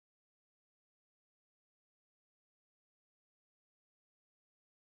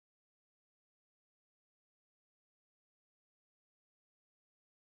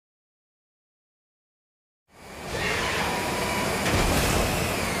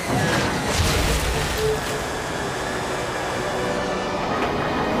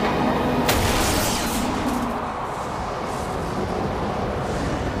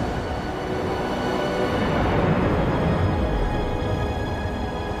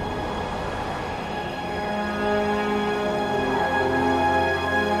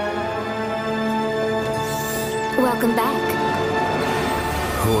welcome back.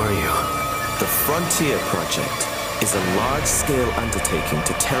 Who are you? The Frontier Project is a large-scale undertaking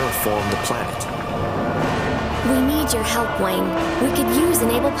to terraform the planet. We need your help, Wayne. We could use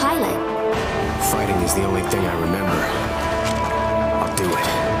an able pilot. Fighting is the only thing I remember. I'll do it.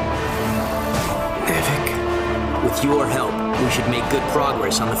 Nevik? With your help, we should make good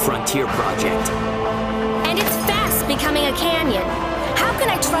progress on the Frontier Project. And it's fast becoming a canyon. How can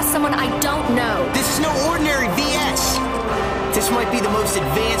I trust someone I don't know? This is no ordinary VS. This might be the most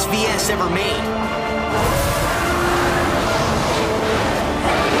advanced VS ever made.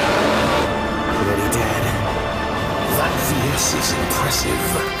 Ready, Dad? That VS is impressive.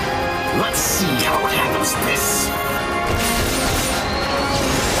 Let's see how it handles this.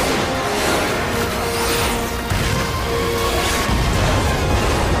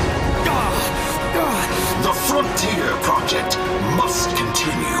 The Frontier Project must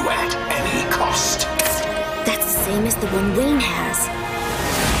continue at any cost. That's the same as the one Wayne has.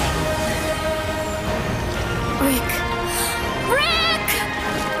 Rick! Rick!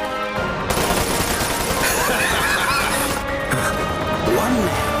 One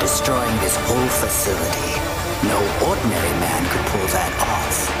man destroying this whole facility. No ordinary man could pull that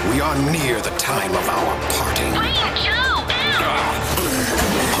off. We are near the time of our parting. Wayne, Joe!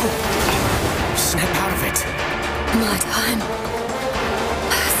 Snap out of it. My time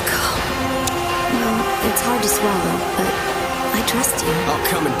has come. No, it's hard to swallow, but I trust you. I'll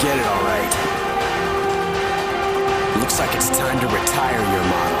come and get it, all right. Looks like it's time to retire your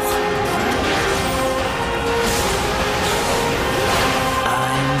model.